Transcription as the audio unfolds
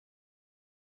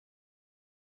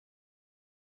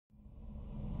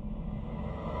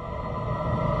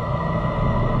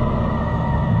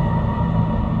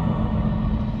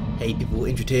Hey people,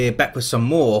 Injured here, back with some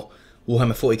more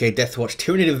Warhammer 40k Deathwatch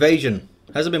Tyranid Invasion.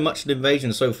 Hasn't been much of an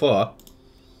invasion so far.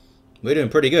 We're doing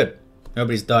pretty good.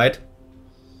 Nobody's died.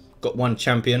 Got one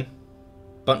champion,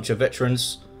 bunch of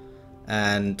veterans,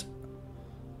 and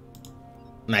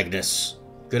Magnus.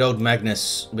 Good old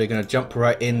Magnus. We're going to jump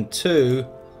right into,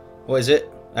 what is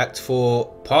it? Act 4,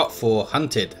 Part 4,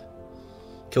 Hunted.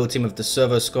 Kill team of the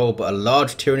Servo Skull, but a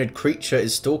large Tyranid creature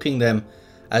is stalking them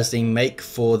as they make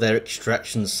for their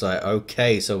extraction site.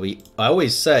 Okay, so I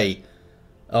always say,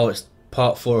 oh, it's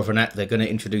part 4 of an act, they're going to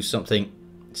introduce something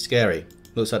scary.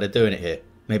 Looks like they're doing it here.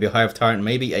 Maybe a Hive Tyrant,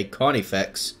 maybe a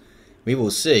Carnifex. We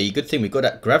will see. Good thing we've got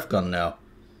that Grav Gun now.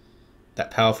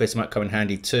 That Power Fist might come in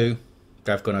handy too.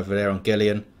 Grav Gun over there on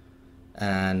Gellion.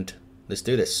 And let's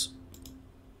do this.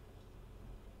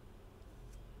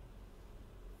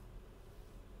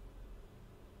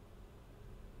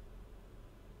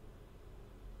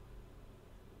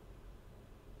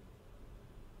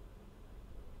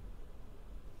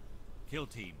 Kill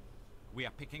team, we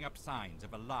are picking up signs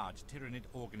of a large Tyranid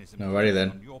organism. Alrighty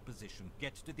then. On your position.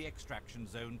 Get to the extraction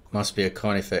zone quickly. Must be a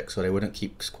Carnifex, or they wouldn't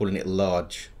keep calling it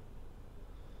large.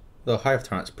 The Hive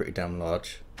Tyrant's pretty damn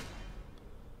large.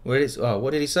 Where is? Oh,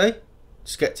 what did he say?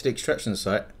 Just get to the extraction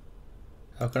site.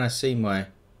 How can I see my?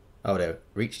 Oh, there.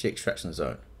 Reach the extraction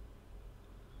zone.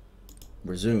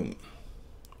 Resume.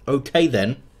 Okay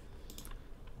then.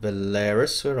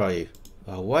 Valeris, where are you?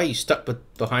 Oh, why are you stuck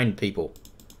behind people?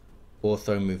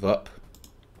 Ortho, move up.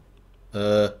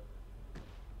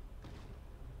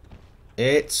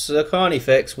 It's a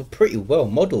Carnifex. We're pretty well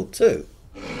modelled too.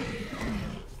 Is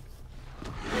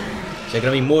there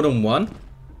going to be more than one?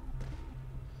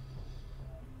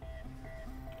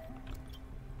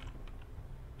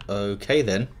 Okay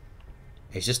then.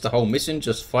 Is just the whole mission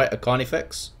just fight a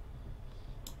Carnifex?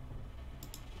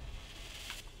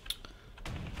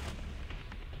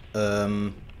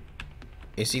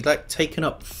 Is he like taking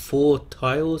up 4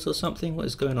 tiles or something? What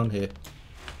is going on here?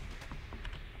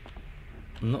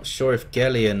 I'm not sure if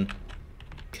Gellion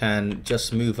can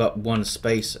just move up 1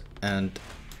 space and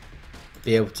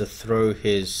be able to throw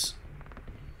his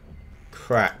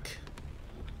crack.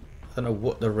 I don't know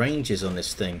what the range is on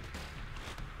this thing.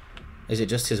 Is it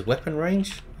just his weapon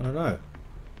range? I don't know.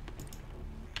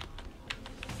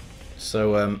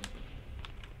 So,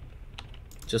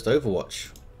 just Overwatch.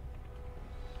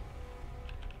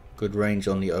 Good range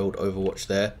on the old Overwatch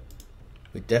there.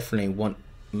 We definitely want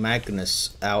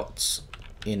Magnus out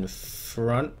in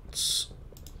front.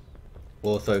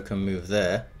 Ortho can move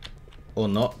there. Or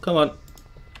not. Come on.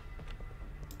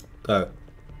 Go.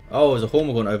 Oh, there's a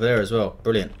Hormigaunt over there as well.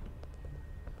 Brilliant.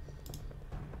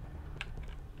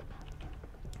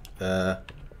 Who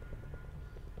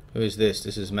is this?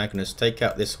 This is Magnus. Take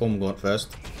out this Hormigaunt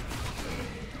first.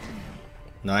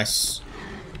 Nice.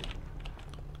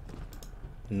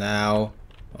 Now,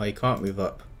 oh, you can't move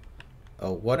up.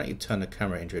 Oh, why don't you turn the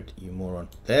camera, Indrid, you moron.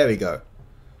 There we go.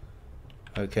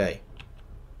 Okay.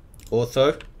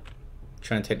 Ortho,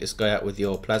 try and take this guy out with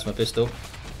your plasma pistol.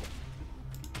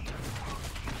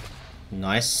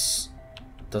 Nice.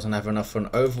 Doesn't have enough for an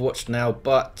Overwatch now,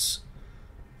 but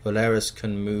Valeris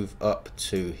can move up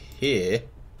to here.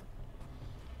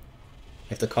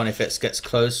 If the Carnifex gets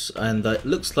close, and it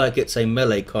looks like it's a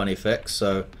melee Carnifex,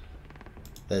 so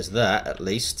there's that, at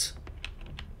least.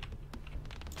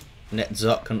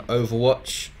 Netzuk can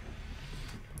Overwatch.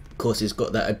 Of course, he's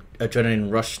got that adrenaline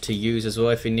rush to use as well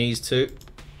if he needs to.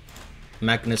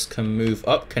 Magnus can move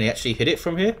up. Can he actually hit it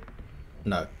from here?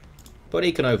 No. But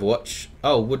he can Overwatch.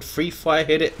 Oh, would Free Fire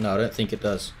hit it? No, I don't think it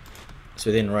does. It's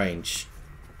within range.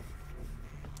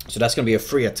 So that's going to be a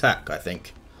free attack, I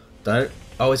think. Don't.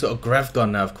 Oh, he's got a Grav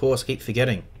Gun now, of course. I keep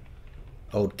forgetting.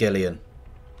 Old Gellion.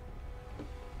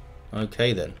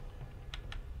 Okay then.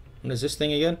 What is this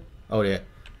thing again? Oh yeah,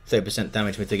 30%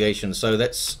 damage mitigation. So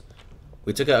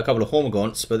we took out a couple of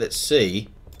Hormigaunts, but let's see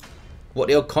what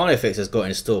the old Carnifex has got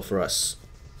in store for us.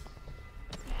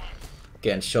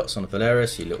 Getting shots on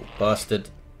Valeris, you little bastard.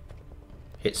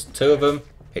 Hits 2 of them,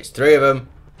 hits 3 of them.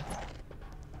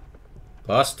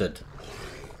 Bastard.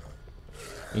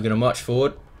 You're gonna march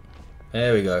forward.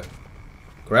 There we go.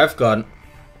 Grav Gun.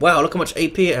 Wow, look how much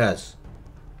AP it has.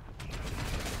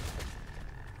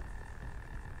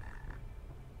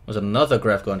 Was another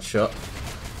Grav Gun shot.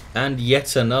 And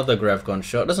yet another Grav Gun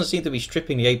shot. Doesn't seem to be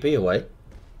stripping the AP away.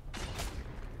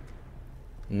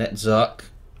 Netzuk.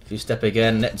 If you step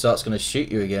again, Netzuk's going to shoot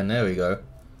you again. There we go.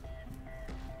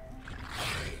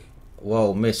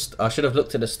 Whoa, missed. I should have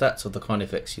looked at the stats of the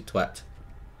Carnifex, you twat.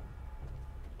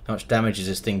 How much damage is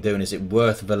this thing doing? Is it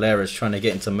worth Valeris trying to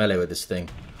get into melee with this thing?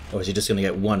 Or is he just going to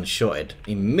get one-shotted?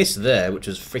 He missed there, which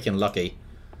was freaking lucky.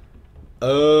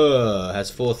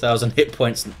 Has 4,000 hit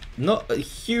points. Not a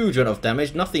huge amount of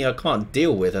damage. Nothing I can't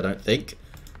deal with, I don't think.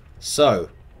 So,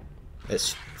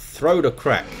 let's throw the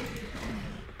crack.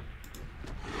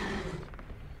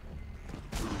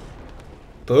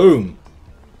 Boom.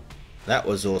 That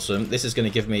was awesome. This is going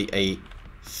to give me a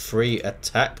free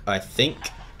attack, I think.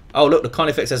 Oh, look, the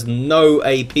Carnifex has no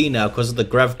AP now because of the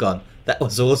grav gun. That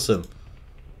was awesome.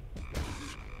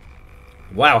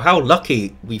 Wow, how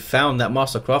lucky we found that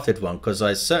Mastercrafted one, because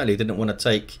I certainly didn't want to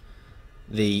take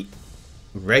the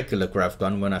regular grav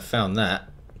gun when I found that.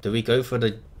 Do we go for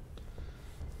the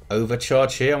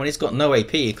overcharge here? I mean, he's got no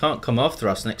AP. He can't come after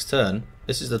us next turn.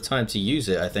 This is the time to use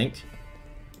it, I think.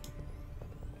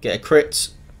 Get a crit.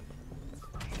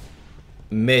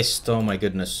 Missed. Oh my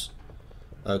goodness.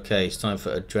 Okay, it's time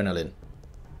for adrenaline.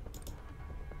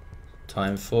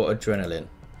 Time for adrenaline.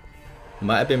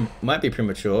 Might be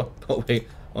premature, but we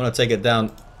want to take it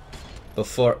down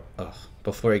before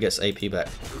he gets AP back.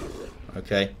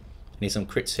 Okay, need some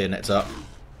crits here. Nets up.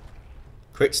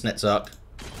 Crits, nets up.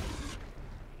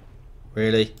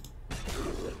 Really?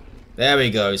 There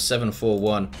we go.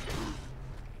 741.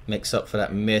 Makes up for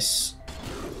that miss.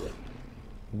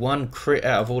 One crit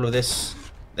out of all of this.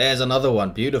 There's another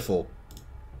one. Beautiful.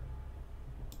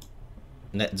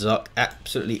 Netzark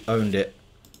absolutely owned it.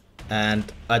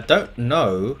 And I don't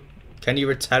know, can you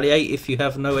retaliate if you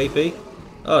have no AP?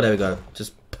 Oh, there we go.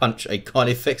 Just punch a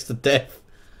Carnifex to death.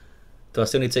 Do I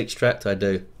still need to extract? I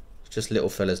do. It's just little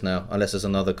fellas now, unless there's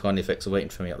another Carnifex waiting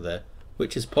for me up there.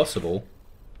 Which is possible.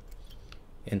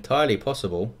 Entirely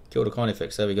possible. Kill the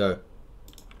Carnifex, there we go.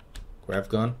 Grav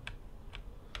gun.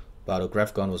 Wow, the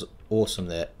grav gun was awesome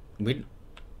there. We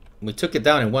took it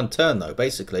down in one turn though,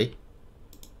 basically.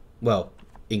 Well,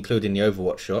 including the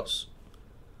Overwatch shots.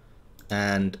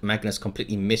 And Magnus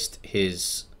completely missed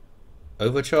his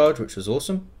overcharge, which was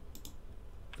awesome.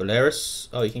 Valeris.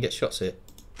 Oh, you can get shots here.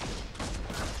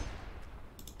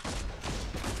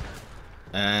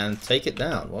 And take it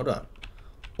down. Well done.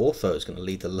 Ortho is going to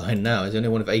lead the line now. There's only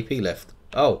one of AP left.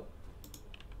 Oh.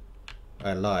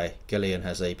 I lie. Gillian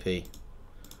has AP.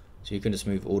 So you can just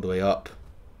move all the way up.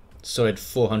 Solid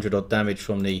 400 odd damage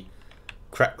from the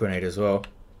crack grenade as well.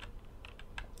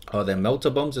 Are there melter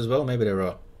bombs as well? Maybe there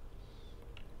are.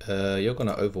 You're going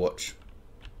to Overwatch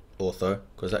Ortho,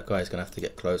 because that guy's going to have to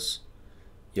get close.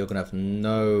 You're going to have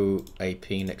no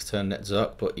AP next turn,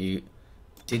 Netzark, but you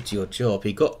did your job.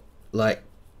 He got like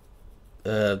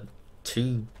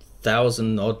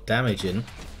 2,000 odd damage in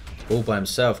all by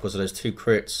himself because of those two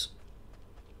crits.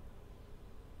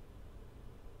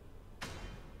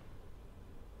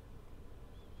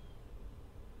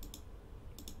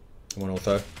 Come on,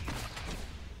 Ortho.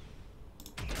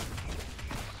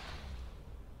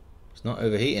 Not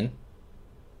overheating.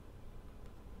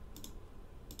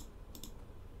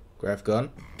 Grav gun.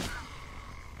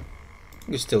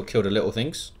 You still kill the little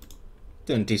things.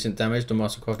 Doing decent damage. The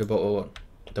Mastercrafted bottle,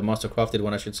 the Mastercrafted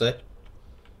one, I should say.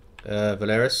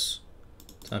 Valeris.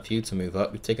 Time for you to move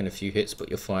up. You've taken a few hits, but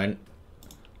you're fine.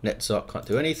 Netzark can't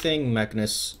do anything.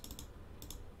 Magnus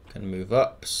can move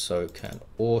up. So can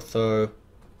Ortho.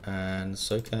 And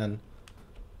so can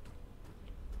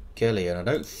Gillian. I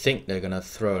don't think they're going to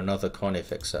throw another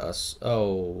Carnifex at us.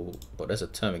 Oh, but there's a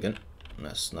Termagant.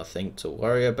 That's nothing to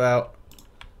worry about.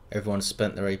 Everyone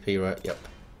spent their AP, right? Yep.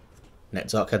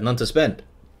 Netzark had none to spend.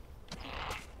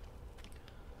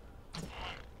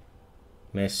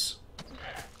 Miss.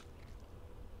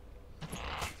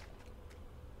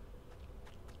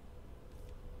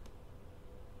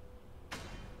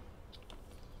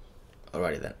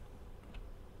 Alrighty then.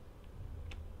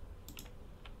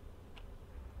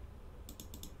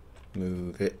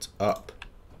 Move it up.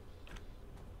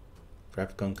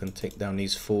 Grav gun can take down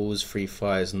these fools. Free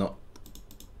fire's not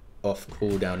off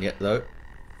cooldown yet though,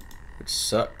 which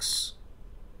sucks.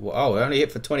 Well, oh, I only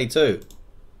hit for 22.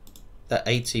 That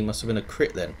 80 must have been a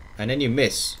crit then. And then you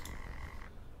miss.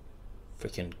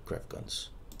 Freaking grav guns.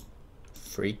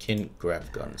 Freaking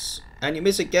grav guns. And you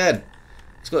miss again.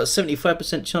 He's got a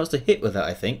 75% chance to hit with that,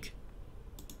 I think.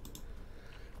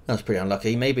 That's pretty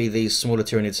unlucky. Maybe these smaller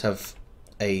Tyranids have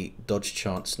a dodge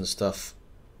chance and stuff.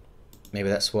 Maybe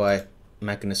that's why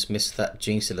Magnus missed that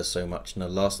Genestealer so much in the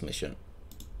last mission.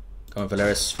 Come on,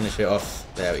 Valeris, finish it off.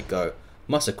 There we go.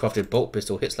 Mastercrafted bolt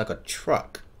pistol hits like a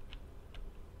truck.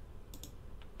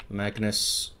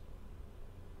 Magnus,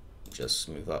 just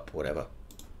move up, whatever.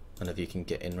 None of you can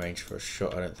get in range for a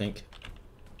shot, I don't think.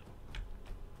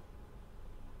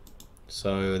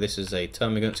 So this is a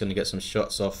Termagant, going to get some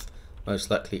shots off, most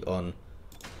likely on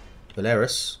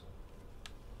Valeris.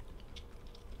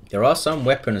 There are some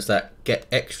weapons that get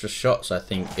extra shots, I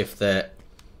think, if they're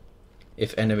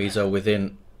if enemies are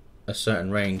within a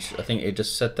certain range. I think it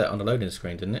just said that on the loading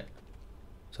screen, didn't it?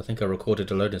 So I think I recorded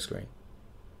the loading screen.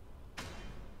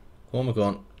 Oh my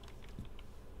god.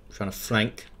 Trying to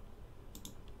flank.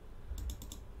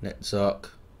 Netzark.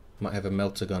 Might have a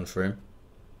melter gun for him.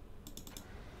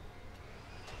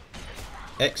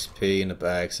 XP in the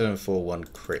bag. 741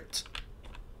 crit.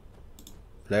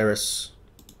 Polaris.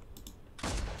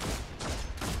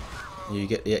 You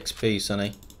get the XP,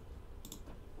 sonny.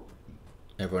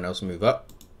 Everyone else move up.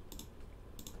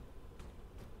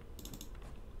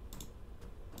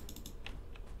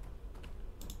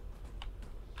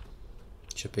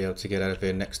 Should be able to get out of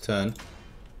here next turn.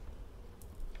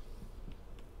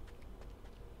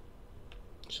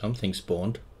 Something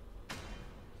spawned.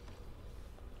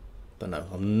 But no,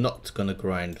 I'm not going to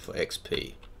grind for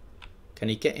XP. Can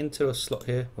he get into a slot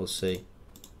here? We'll see.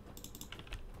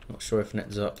 Not sure if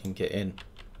Netzark can get in.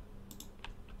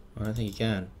 I don't think he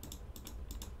can.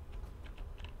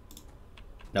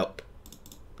 Nope.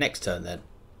 Next turn then.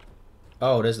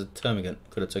 Oh, there's the Termagant.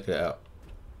 Could have taken it out.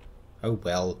 Oh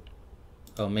well.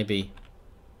 Oh, maybe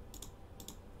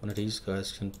one of these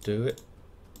guys can do it.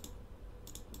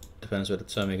 Depends where the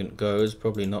Termagant goes.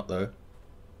 Probably not though.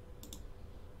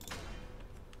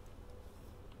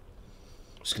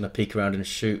 Just gonna peek around and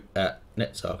shoot at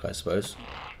Netzark, I suppose.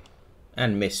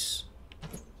 And miss.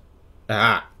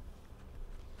 Ah!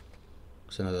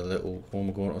 It's another little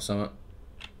Hormagaunt or something.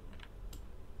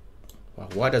 Wow,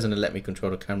 why doesn't it let me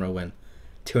control the camera when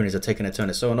Tyrannies are taking a turn?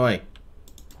 It's so annoying.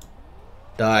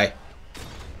 Die.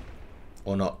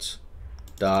 Or not.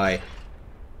 Die.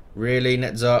 Really,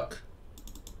 Netzark?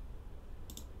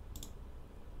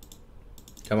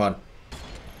 Come on.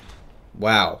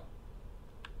 Wow.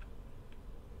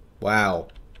 Wow.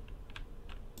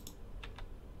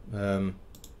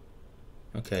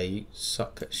 Okay, you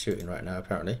suck at shooting right now,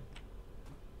 apparently.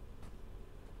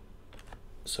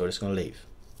 So we're just going to leave.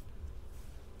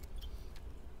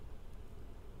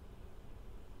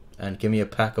 And give me a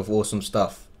pack of awesome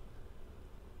stuff.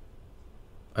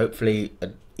 Hopefully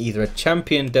either a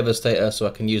champion Devastator so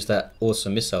I can use that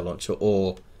awesome missile launcher,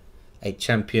 or a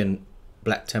champion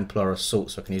Black Templar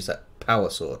Assault so I can use that power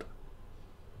sword.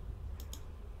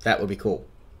 That would be cool.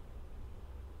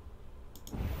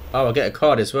 Oh, I'll get a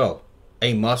card as well.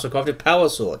 A Mastercrafted Power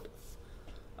Sword.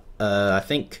 I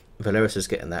think Valeris is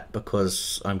getting that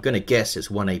because I'm going to guess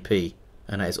it's 1 AP.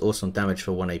 And that is awesome damage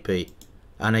for 1 AP.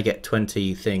 And I get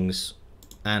 20 things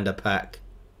and a pack.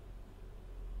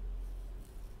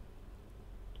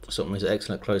 Something is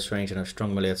excellent close range and have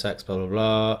strong melee attacks, blah blah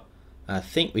blah. I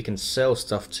think we can sell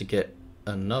stuff to get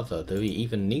another. Do we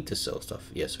even need to sell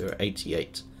stuff? Yes, we're at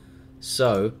 88.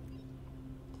 So,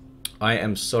 I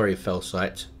am sorry,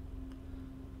 Felsight.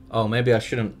 Oh, maybe I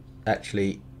shouldn't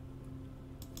actually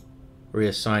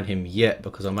reassign him yet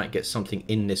because I might get something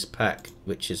in this pack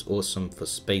which is awesome for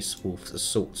Space Wolf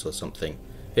Assaults or something.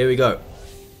 Here we go.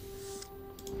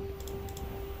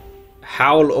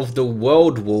 Howl of the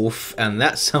World Wolf, and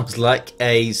that sounds like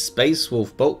a Space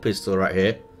Wolf bolt pistol right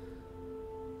here.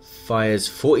 Fires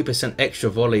 40% extra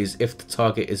volleys if the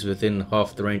target is within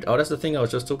half the range. Oh, that's the thing I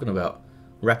was just talking about.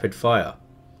 Rapid fire.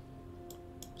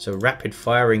 So rapid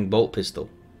firing bolt pistol.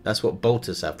 That's what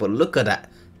bolters have. But look at that.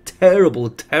 Terrible,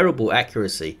 terrible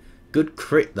accuracy. Good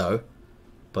crit though.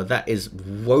 But that is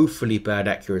woefully bad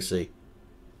accuracy.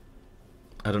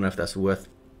 I don't know if that's worth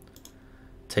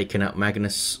taking out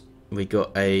Magnus. We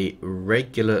got a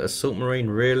regular Assault Marine,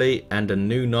 really, and a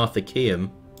new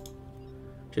Narthekium.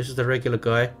 Just as the regular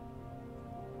guy.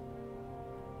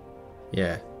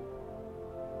 Yeah.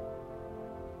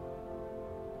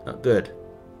 Not good.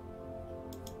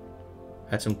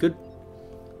 Had some good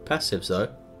passives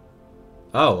though.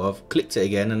 Oh, I've clicked it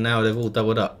again and now they've all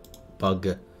doubled up.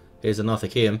 Bugger. Here's a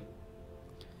Narthekium.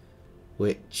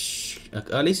 Which,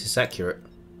 at least it's accurate.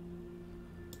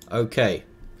 Okay,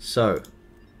 so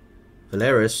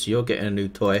Valeris, you're getting a new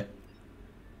toy.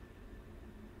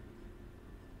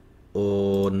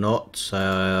 Or not?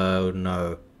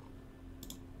 No.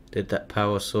 Did that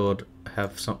power sword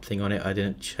have something on it I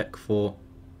didn't check for?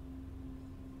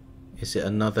 Is it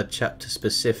another chapter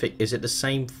specific? Is it the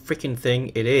same freaking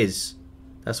thing? It is.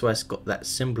 That's why it's got that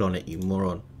symbol on it, you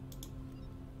moron.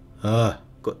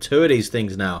 Got two of these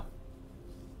things now.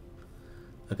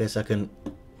 I guess I can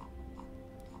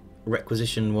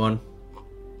requisition one.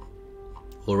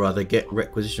 Or rather get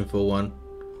requisition for one.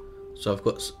 So I've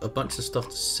got a bunch of stuff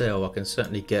to sell. I can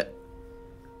certainly get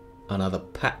another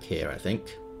pack here, I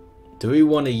think. Do we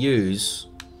want to use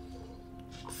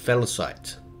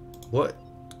Felsight? What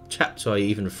chapter are you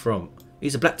even from?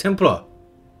 He's a Black Templar.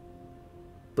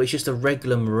 But he's just a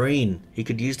regular Marine. He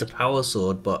could use the power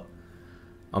sword, but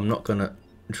I'm not going to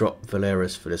drop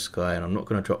Valeris for this guy, and I'm not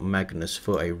going to drop Magnus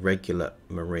for a regular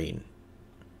Marine.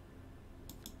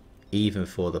 Even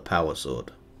for the power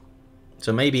sword.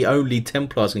 So maybe only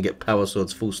Templars can get power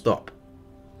swords full stop.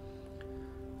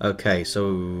 Okay,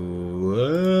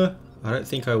 so I don't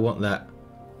think I want that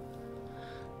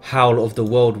Howl of the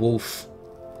World Wolf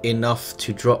enough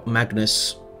to drop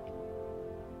Magnus.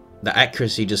 The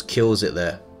accuracy just kills it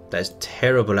there. That's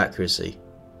terrible accuracy.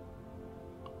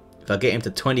 If I get him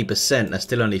to 20%, that's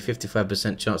still only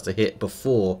 55% chance to hit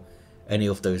before any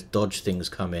of those dodge things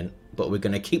come in. But we're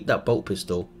going to keep that bolt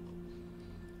pistol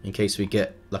in case we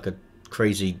get like a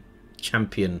crazy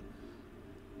champion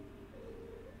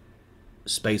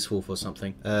Space Wolf or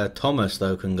something. Thomas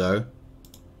though can go.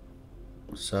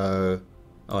 So,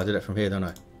 oh, I did it from here, don't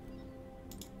I?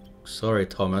 Sorry,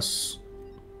 Thomas.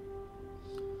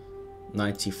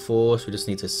 94, so we just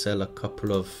need to sell a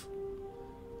couple of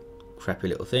crappy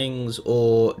little things,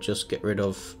 or just get rid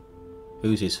of,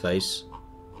 who's his face?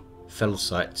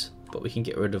 Felsight. But we can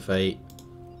get rid of a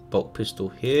bolt pistol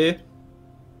here.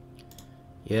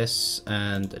 Yes,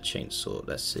 and a chainsaw.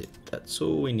 That's it. That's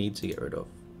all we need to get rid of.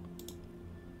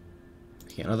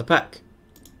 Get another pack.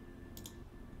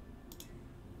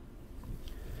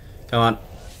 Come on.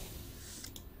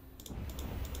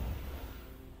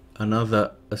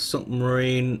 Another Assault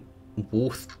Marine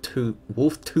wolf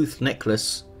tooth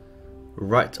necklace.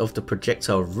 Right of the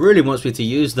projectile. Really wants me to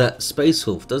use that Space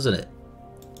Wolf, doesn't it?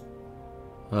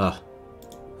 Ah.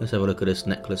 Let's have a look at this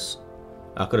necklace.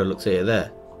 I could have looked at it there.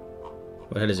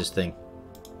 What the hell is this thing?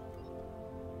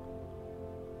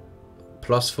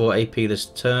 Plus 4 AP this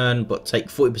turn, but take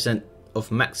 40%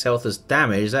 of max health as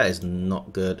damage. That is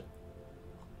not good.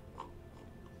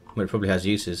 Well, it probably has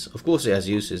uses. Of course it has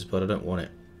uses, but I don't want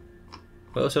it.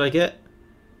 What else did I get?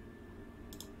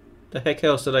 The heck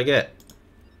else did I get?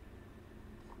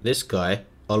 This guy,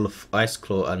 Olaf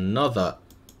Iceclaw, another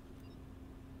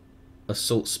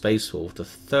Assault Space Wolf, the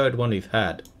third one we've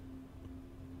had.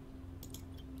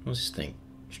 What's this thing?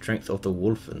 Strength of the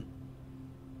Wolfen.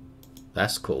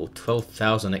 That's cool.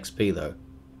 12,000 XP though.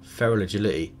 Feral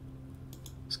Agility.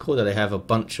 It's cool that they have a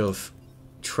bunch of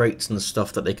traits and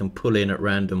stuff that they can pull in at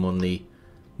random on the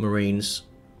Marines.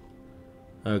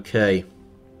 Okay.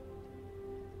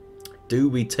 Do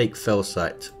we take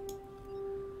Felsight?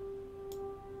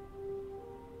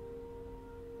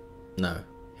 No.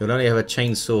 He'll only have a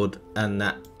chainsword and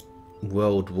that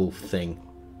World Wolf thing.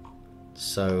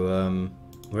 So,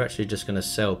 we're actually just going to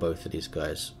sell both of these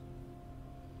guys.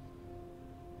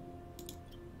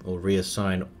 Or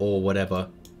reassign or whatever.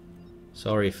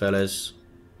 Sorry, fellas.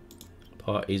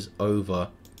 Party's over.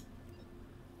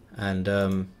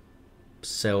 And,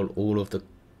 sell all of the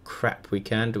crap we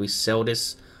can. Do we sell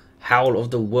this Howl of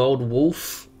the World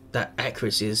Wolf? That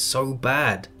accuracy is so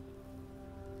bad.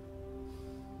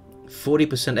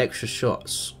 40% extra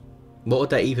shots. What would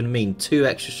that even mean? 2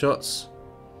 extra shots?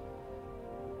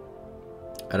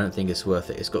 I don't think it's worth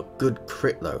it. It's got good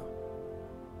crit though.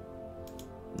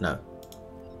 No.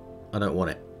 I don't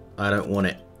want it. I don't want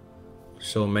it.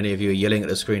 So many of you are yelling at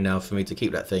the screen now for me to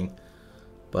keep that thing.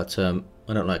 But I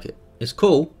don't like it. It's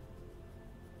cool.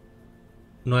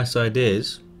 Nice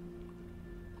ideas.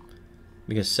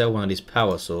 We can sell one of these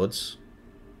power swords.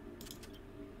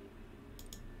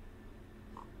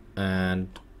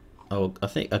 And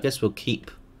I guess we'll keep.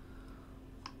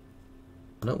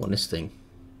 I don't want this thing.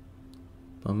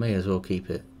 I may as well keep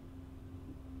it.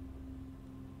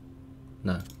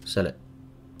 No, sell it.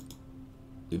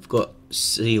 We've got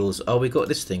seals. Oh, we got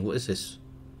this thing. What is this?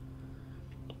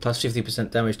 Plus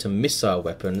 50% damage to missile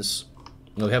weapons.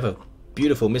 Well, we have a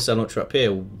beautiful missile launcher up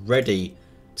here ready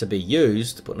to be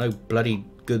used, but no bloody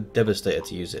good devastator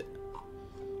to use it.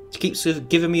 It keeps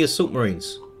giving me assault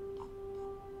marines.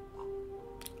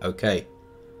 Okay.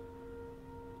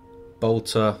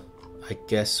 Bolter. I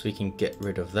guess we can get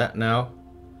rid of that now.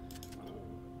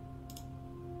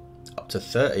 Up to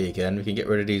 30 again. We can get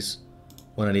rid of these.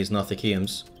 One of these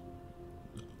Narthekiums.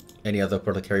 Any other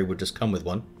product carrier would just come with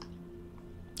one.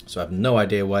 So I have no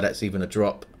idea why that's even a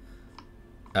drop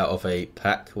out of a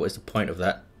pack. What is the point of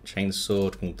that?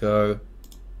 Chainsword can go.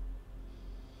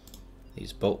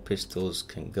 These bolt pistols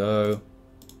can go.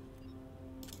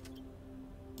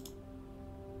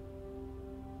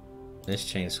 This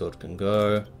chainsword can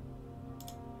go.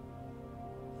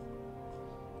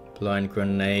 Blind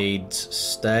grenades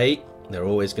stay. They're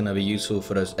always going to be useful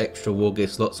for those extra wargear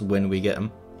slots when we get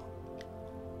them.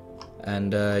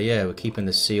 And yeah, we're keeping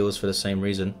the seals for the same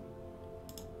reason.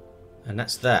 And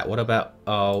that's that. What about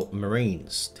our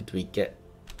marines? Did we get...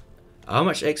 How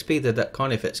much XP did that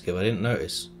Carnifex give? I didn't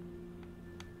notice.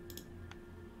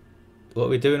 What are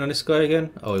we doing on this guy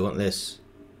again? Oh, we want this.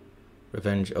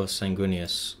 Revenge of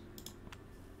Sanguinius.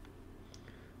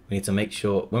 We need to make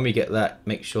sure, when we get that,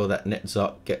 make sure that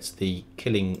Netzarch gets the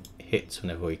killing hits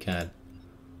whenever we can.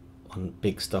 On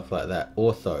big stuff like that.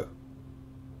 Ortho.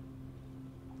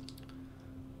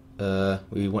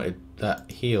 We wanted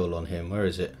that heal on him. Where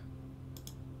is it?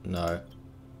 No.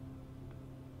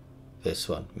 This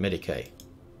one. Medicae.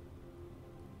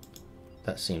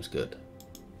 That seems good.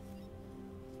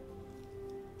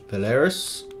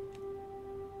 Valeris.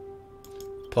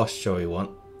 Posture we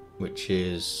want, which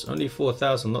is only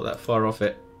 4,000, not that far off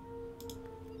it.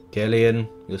 Gellian,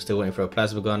 you're still waiting for a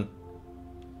plasma gun.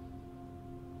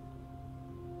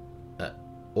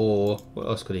 Or, what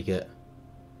else could he get?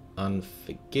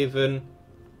 Unforgiven.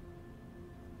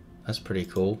 That's pretty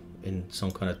cool. In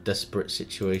some kind of desperate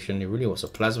situation. He really wants a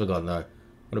plasma gun though.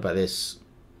 What about this?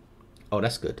 Oh,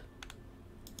 that's good.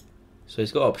 So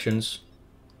he's got options.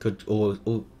 Could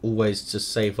always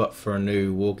just save up for a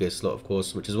new Wargear slot, of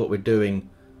course, which is what we're doing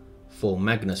for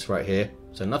Magnus right here.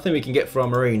 So nothing we can get for our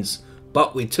Marines,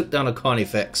 but we took down a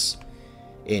Carnifex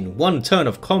in one turn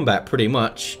of combat, pretty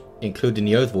much, including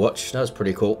the Deathwatch. That was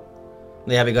pretty cool.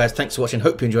 There you have it, guys. Thanks for watching.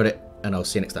 Hope you enjoyed it, and I'll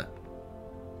see you next time.